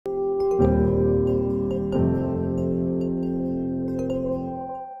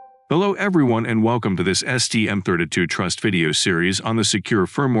Hello everyone and welcome to this STM32Trust video series on the secure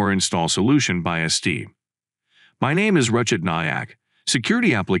firmware install solution by ST. My name is Rachit Nayak,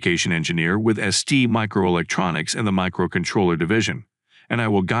 Security Application Engineer with STMicroelectronics and the Microcontroller Division, and I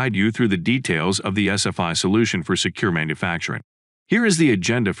will guide you through the details of the SFI solution for secure manufacturing. Here is the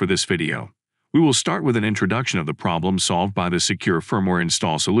agenda for this video. We will start with an introduction of the problem solved by the secure firmware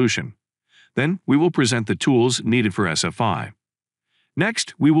install solution. Then, we will present the tools needed for SFI.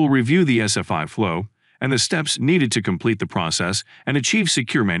 Next, we will review the SFI flow and the steps needed to complete the process and achieve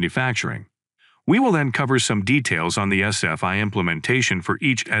secure manufacturing. We will then cover some details on the SFI implementation for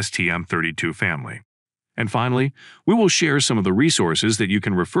each STM32 family. And finally, we will share some of the resources that you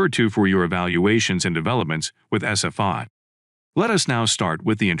can refer to for your evaluations and developments with SFI. Let us now start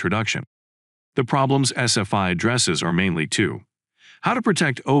with the introduction. The problems SFI addresses are mainly two: how to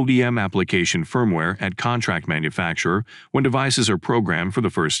protect OEM application firmware at contract manufacturer when devices are programmed for the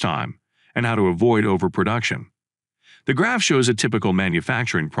first time, and how to avoid overproduction. The graph shows a typical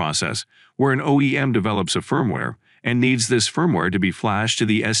manufacturing process where an OEM develops a firmware and needs this firmware to be flashed to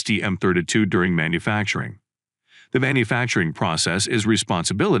the STM32 during manufacturing. The manufacturing process is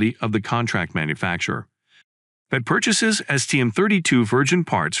responsibility of the contract manufacturer that purchases STM32 virgin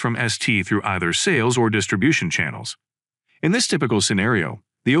parts from ST through either sales or distribution channels. In this typical scenario,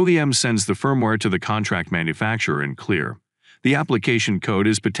 the OEM sends the firmware to the contract manufacturer in clear. The application code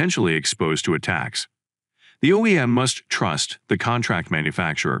is potentially exposed to attacks. The OEM must trust the contract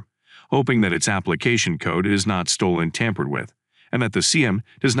manufacturer, hoping that its application code is not stolen, tampered with, and that the CM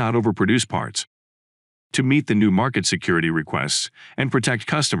does not overproduce parts. To meet the new market security requests and protect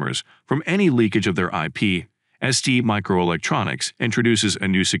customers from any leakage of their IP, STMicroelectronics introduces a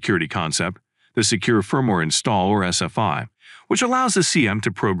new security concept, the Secure Firmware Install or SFI, which allows the CM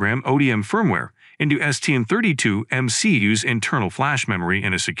to program ODM firmware into STM32 MCU's internal flash memory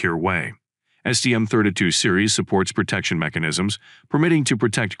in a secure way. STM32 series supports protection mechanisms permitting to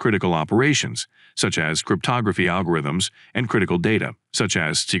protect critical operations, such as cryptography algorithms, and critical data, such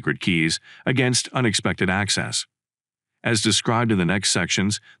as secret keys, against unexpected access. As described in the next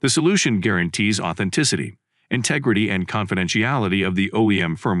sections, the solution guarantees authenticity, integrity, and confidentiality of the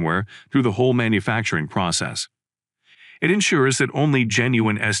OEM firmware through the whole manufacturing process. It ensures that only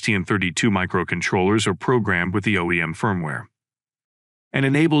genuine STM32 microcontrollers are programmed with the OEM firmware, and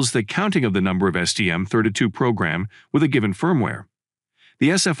enables the counting of the number of STM32 programmed with a given firmware.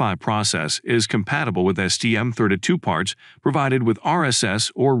 The SFI process is compatible with STM32 parts provided with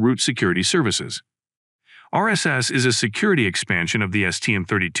RSS or root security services. RSS is a security expansion of the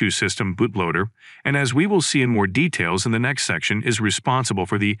STM32 system bootloader, and as we will see in more details in the next section, is responsible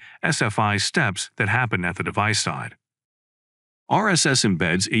for the SFI steps that happen at the device side. RSS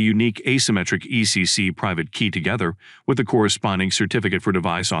embeds a unique asymmetric ECC private key together with the corresponding certificate for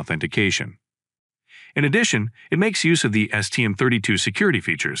device authentication. In addition, it makes use of the STM32 security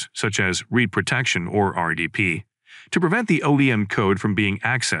features, such as read protection or RDP, to prevent the OEM code from being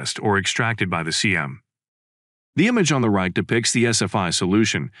accessed or extracted by the CM. The image on the right depicts the SFI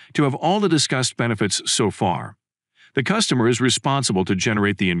solution to have all the discussed benefits so far. The customer is responsible to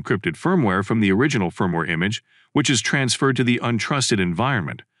generate the encrypted firmware from the original firmware image, which is transferred to the untrusted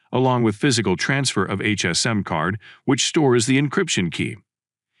environment, along with physical transfer of HSM card, which stores the encryption key.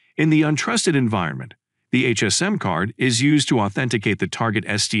 In the untrusted environment, the HSM card is used to authenticate the target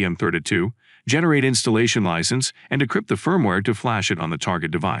STM32, generate installation license, and decrypt the firmware to flash it on the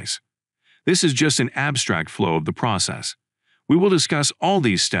target device. This is just an abstract flow of the process. We will discuss all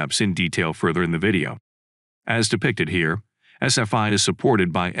these steps in detail further in the video. As depicted here, SFI is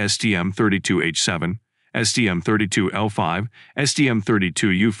supported by STM32H7, STM32L5,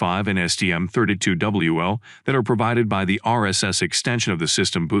 STM32U5, and STM32WL that are provided by the RSS extension of the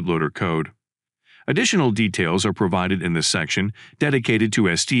system bootloader code. Additional details are provided in the section dedicated to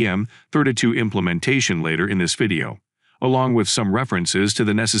STM32 implementation later in this video, along with some references to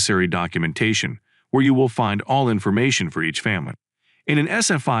the necessary documentation, where you will find all information for each family. In an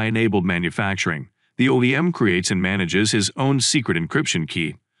SFI-enabled manufacturing, the OEM creates and manages his own secret encryption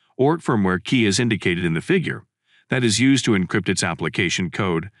key, or firmware key as indicated in the figure, that is used to encrypt its application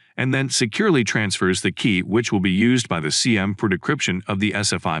code, and then securely transfers the key which will be used by the CM for decryption of the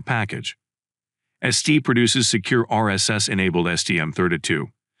SFI package. ST produces secure RSS-enabled STM32,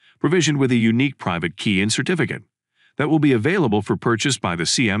 provisioned with a unique private key and certificate, that will be available for purchase by the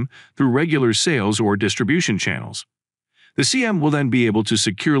CM through regular sales or distribution channels. The CM will then be able to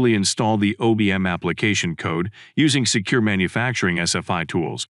securely install the OEM application code using secure manufacturing SFI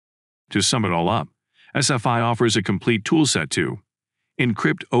tools. To sum it all up, SFI offers a complete toolset to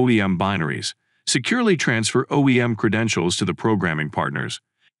Encrypt OEM binaries. Securely transfer OEM credentials to the programming partners.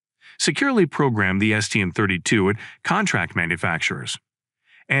 Securely program the STM32 at contract manufacturers.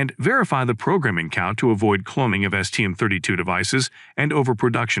 And verify the programming count to avoid cloning of STM32 devices and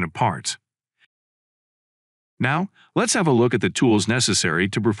overproduction of parts. Now, let's have a look at the tools necessary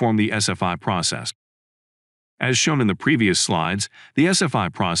to perform the SFI process. As shown in the previous slides, the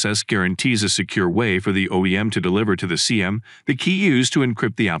SFI process guarantees a secure way for the OEM to deliver to the CM the key used to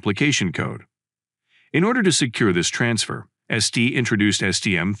encrypt the application code. In order to secure this transfer, ST introduced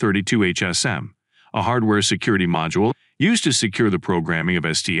STM32 HSM, a hardware security module used to secure the programming of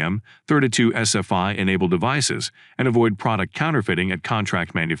STM32 SFI-enabled devices and avoid product counterfeiting at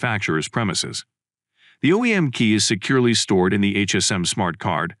contract manufacturers' premises. The OEM key is securely stored in the HSM smart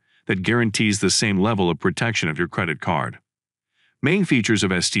card that guarantees the same level of protection of your credit card. Main features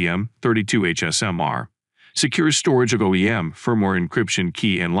of STM32 HSM are secure storage of OEM firmware encryption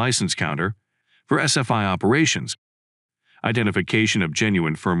key and license counter for SFI operations, identification of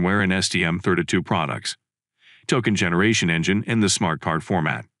genuine firmware in STM32 products, token generation engine in the smart card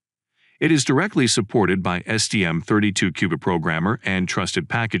format. It is directly supported by STM32 CubeProgrammer and Trusted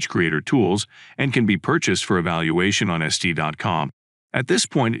Package Creator tools and can be purchased for evaluation on ST.com. At this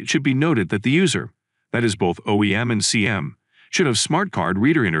point, it should be noted that the user, that is both OEM and CM, should have smart card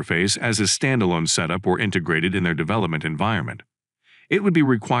reader interface as a standalone setup or integrated in their development environment. It would be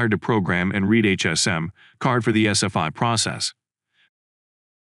required to program and read HSM card for the SFI process.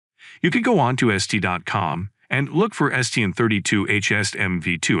 You could go on to ST.com and look for STM32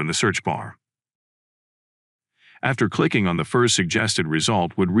 HSMV2 in the search bar. After clicking on the first suggested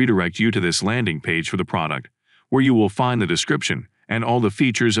result would redirect you to this landing page for the product, where you will find the description and all the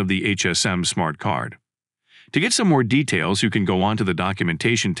features of the HSM smart card. To get some more details, you can go on to the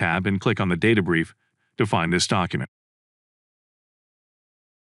Documentation tab and click on the Data Brief to find this document.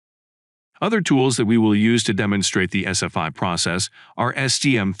 Other tools that we will use to demonstrate the SFI process are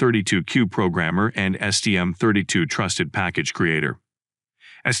STM32 CubeProgrammer and STM32 Trusted Package Creator.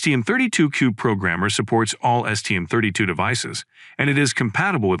 STM32 CubeProgrammer supports all STM32 devices, and it is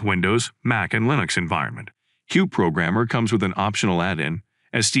compatible with Windows, Mac, and Linux environment. CubeProgrammer comes with an optional add-in,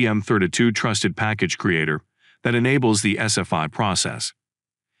 STM32 Trusted Package Creator, that enables the SFI process.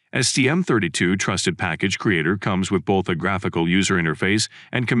 STM32 Trusted Package Creator comes with both a graphical user interface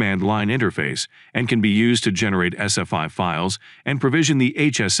and command line interface and can be used to generate SFI files and provision the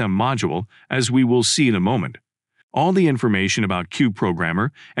HSM module, as we will see in a moment. All the information about CubeProgrammer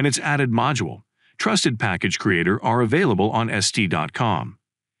and its added module, Trusted Package Creator, are available on ST.com.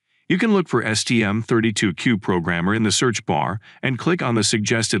 You can look for STM32 CubeProgrammer in the search bar and click on the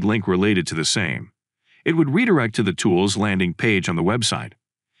suggested link related to the same. It would redirect to the tool's landing page on the website.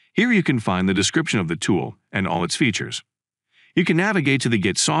 Here you can find the description of the tool and all its features. You can navigate to the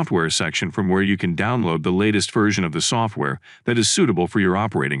Get Software section from where you can download the latest version of the software that is suitable for your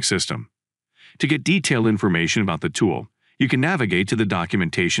operating system. To get detailed information about the tool, you can navigate to the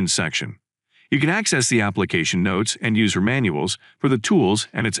Documentation section. You can access the application notes and user manuals for the tools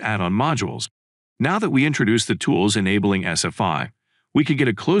and its add-on modules. Now that we introduced the tools enabling SFI, we can get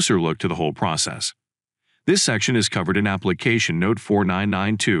a closer look to the whole process. This section is covered in Application Note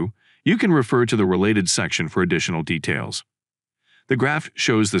 4992. You can refer to the related section for additional details. The graph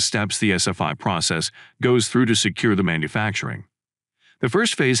shows the steps the SFI process goes through to secure the manufacturing. The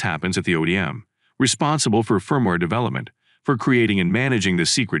first phase happens at the ODM, responsible for firmware development, for creating and managing the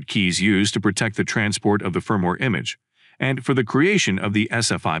secret keys used to protect the transport of the firmware image, and for the creation of the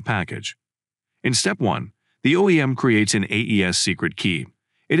SFI package. In Step 1, the OEM creates an AES secret key.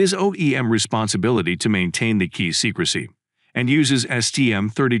 It is OEM responsibility to maintain the key secrecy, and uses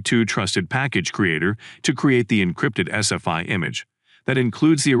STM32 Trusted Package Creator to create the encrypted SFI image that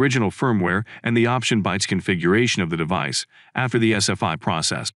includes the original firmware and the option bytes configuration of the device after the SFI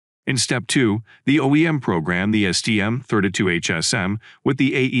process. In Step 2, the OEM program the STM32 HSM with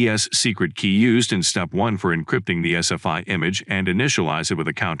the AES secret key used in Step 1 for encrypting the SFI image and initialize it with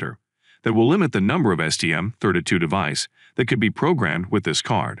a counter that will limit the number of STM32 device that could be programmed with this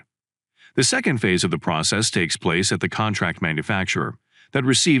card. The second phase of the process takes place at the contract manufacturer that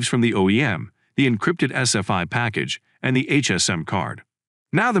receives from the OEM the encrypted SFI package and the HSM card.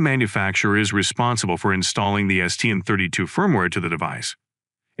 Now the manufacturer is responsible for installing the STM32 firmware to the device.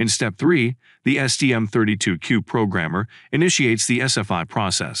 In Step 3, the STM32 CubeProgrammer initiates the SFI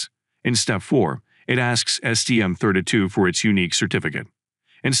process. In Step 4, it asks STM32 for its unique certificate.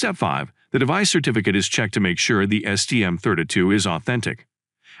 In Step 5, the device certificate is checked to make sure the STM32 is authentic.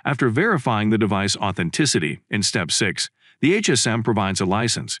 After verifying the device authenticity, in Step 6, The HSM provides a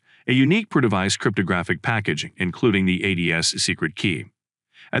license, a unique per-device cryptographic packaging, including the ADS secret key.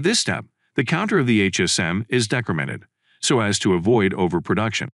 At this step, the counter of the HSM is decremented, so as to avoid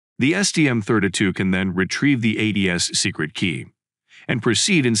overproduction. The STM32 can then retrieve the ADS secret key and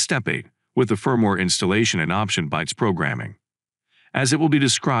proceed in Step 8 with the firmware installation and option bytes programming. As it will be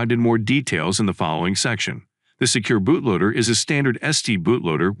described in more details in the following section, the secure bootloader is a standard ST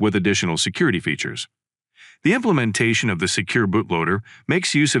bootloader with additional security features. The implementation of the secure bootloader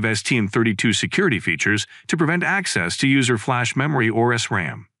makes use of STM32 security features to prevent access to user flash memory or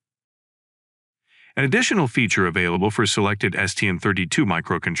SRAM. An additional feature available for selected STM32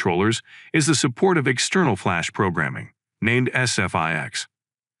 microcontrollers is the support of external flash programming, named SFIX.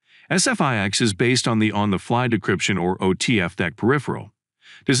 SFIX is based on the on-the-fly decryption or OTF-DEC peripheral,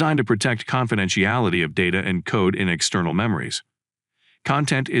 designed to protect confidentiality of data and code in external memories.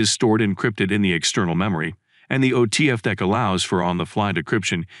 Content is stored encrypted in the external memory, and the OTF-DEC allows for on-the-fly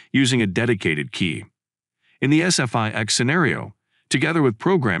decryption using a dedicated key. In the SFIX scenario, together with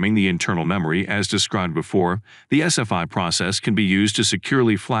programming the internal memory as described before, the SFI process can be used to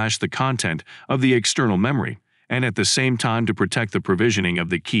securely flash the content of the external memory and at the same time to protect the provisioning of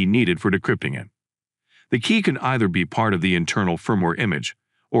the key needed for decrypting it. The key can either be part of the internal firmware image,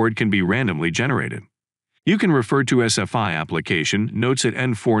 or it can be randomly generated. You can refer to SFI application notes at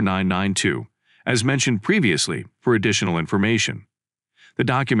N4992, as mentioned previously, for additional information. The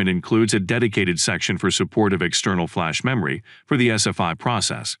document includes a dedicated section for support of external flash memory for the SFI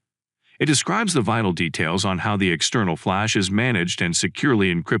process. It describes the vital details on how the external flash is managed and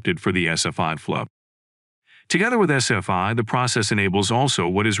securely encrypted for the SFI flow. Together with SFI, the process enables also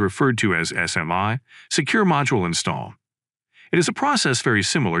what is referred to as SMI, Secure Module Install. It is a process very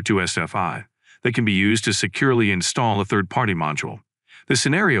similar to SFI that can be used to securely install a third-party module. The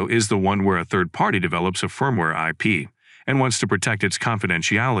scenario is the one where a third party develops a firmware IP and wants to protect its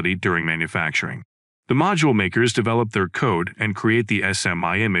confidentiality during manufacturing. The module makers develop their code and create the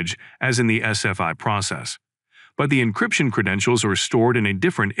SMI image as in the SFI process, but the encryption credentials are stored in a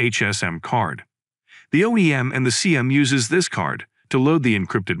different HSM card. The OEM and the CM uses this card to load the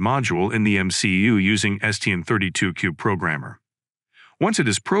encrypted module in the MCU using STM32Cube programmer. Once it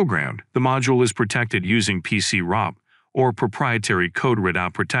is programmed, the module is protected using PC-ROP or proprietary code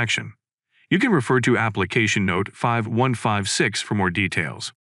readout protection. You can refer to application note 5156 for more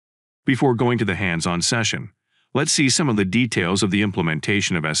details. Before going to the hands-on session, let's see some of the details of the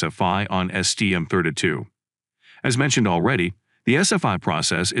implementation of SFI on STM32. As mentioned already, the SFI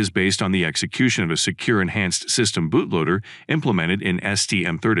process is based on the execution of a secure enhanced system bootloader implemented in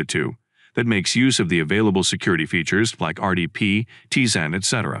STM32 that makes use of the available security features like RDP, TZEN,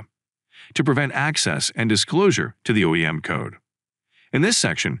 etc. to prevent access and disclosure to the OEM code. In this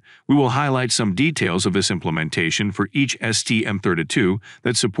section, we will highlight some details of this implementation for each STM32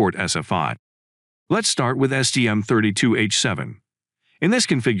 that support SFI. Let's start with STM32H7. In this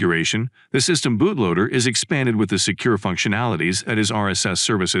configuration, the system bootloader is expanded with the secure functionalities that is RSS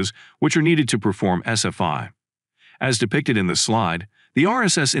services which are needed to perform SFI. As depicted in the slide, the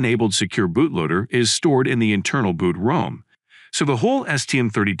RSS-enabled secure bootloader is stored in the internal boot ROM, so the whole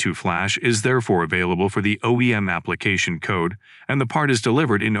STM32 flash is therefore available for the OEM application code, and the part is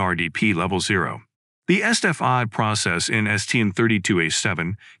delivered in RDP level 0. The SFI process in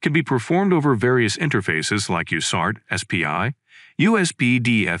STM32A7 can be performed over various interfaces like USART, SPI,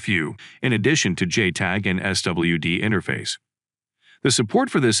 USB-DFU, in addition to JTAG and SWD interface. The support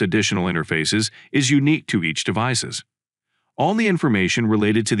for this additional interfaces is unique to each devices. All the information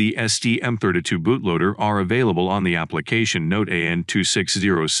related to the STM32 bootloader are available on the application note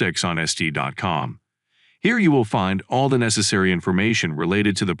AN2606 on ST.com. Here you will find all the necessary information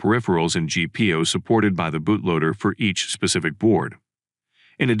related to the peripherals and GPIO supported by the bootloader for each specific board.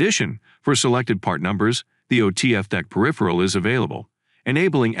 In addition, for selected part numbers, the OTF-DEC peripheral is available,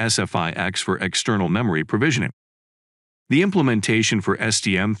 enabling SFIX for external memory provisioning. The implementation for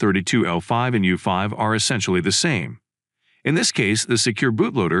STM32L5 and U5 are essentially the same. In this case, the secure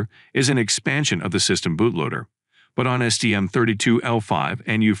bootloader is an expansion of the system bootloader, but on STM32L5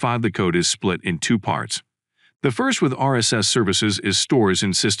 and U5 the code is split in two parts. The first with RSS services is stores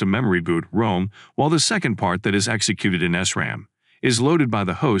in system memory boot ROM, while the second part that is executed in SRAM is loaded by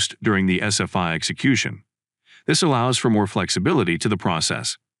the host during the SFI execution. This allows for more flexibility to the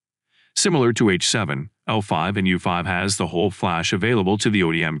process. Similar to H7, L5 and U5 has the whole flash available to the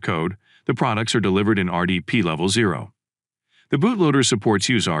OEM code. The products are delivered in RDP level 0. The bootloader supports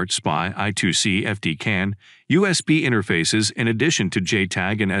USART, SPI, I2C, FD-CAN, USB interfaces in addition to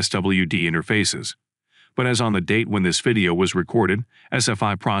JTAG and SWD interfaces. But as on the date when this video was recorded,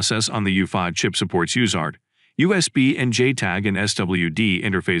 SFI process on the U5 chip supports USART, USB and JTAG and SWD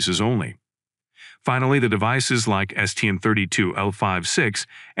interfaces only. Finally, the devices like STM32L56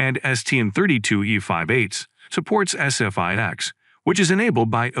 and STM32E58 supports SFI-X, which is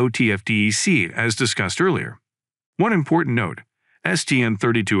enabled by OTFDEC as discussed earlier. One important note: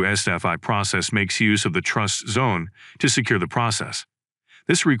 STM32 SFI process makes use of the trust zone to secure the process.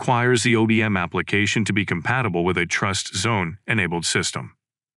 This requires the ODM application to be compatible with a trust zone-enabled system.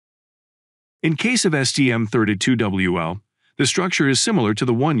 In case of STM32WL, the structure is similar to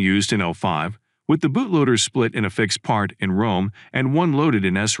the one used in L5, with the bootloader split in a fixed part in ROM and one loaded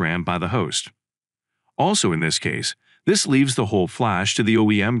in SRAM by the host. Also in this case, this leaves the whole flash to the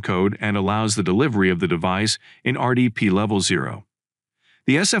OEM code and allows the delivery of the device in RDP level 0.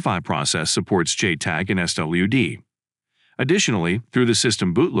 The SFI process supports JTAG and SWD. Additionally, through the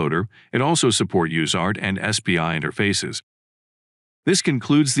system bootloader, it also supports USART and SPI interfaces. This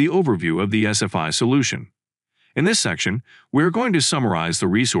concludes the overview of the SFI solution. In this section, we are going to summarize the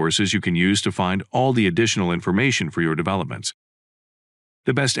resources you can use to find all the additional information for your developments.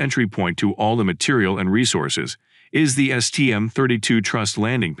 The best entry point to all the material and resources is the STM32Trust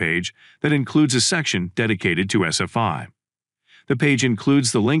landing page that includes a section dedicated to SFI. The page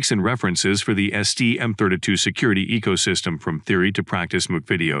includes the links and references for the STM32 security ecosystem from theory to practice MOOC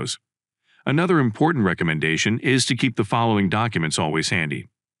videos. Another important recommendation is to keep the following documents always handy.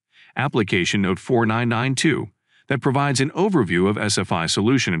 Application Note 4992 that provides an overview of SFI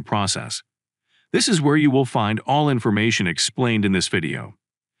solution and process. This is where you will find all information explained in this video.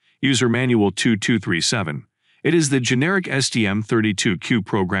 User Manual 2237. It is the generic STM32Q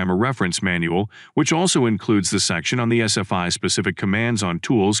Programmer Reference Manual, which also includes the section on the SFI-specific commands on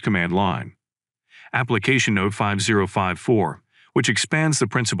Tools command line. Application Note 5054, which expands the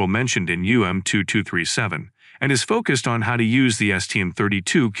principle mentioned in UM 2237 and is focused on how to use the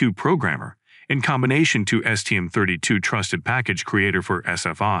STM32Q Programmer in combination to STM32 Trusted Package Creator for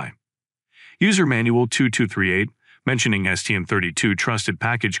SFI. User Manual 2238, mentioning STM32 Trusted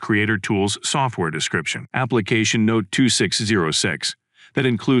Package Creator Tools software description. Application Note 2606, that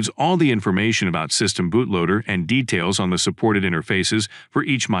includes all the information about system bootloader and details on the supported interfaces for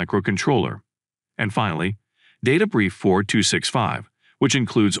each microcontroller. And finally, Data Brief 4265, which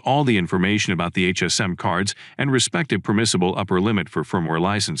includes all the information about the HSM cards and respective permissible upper limit for firmware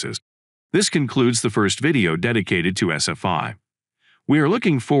licenses. This concludes the first video dedicated to SFI. We are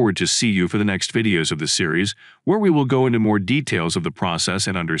looking forward to see you for the next videos of the series, where we will go into more details of the process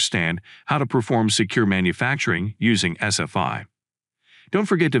and understand how to perform secure manufacturing using SFI. Don't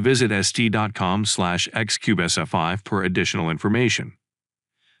forget to visit st.com/X-Cube-SFI for additional information.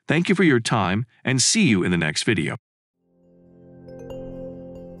 Thank you for your time and see you in the next video.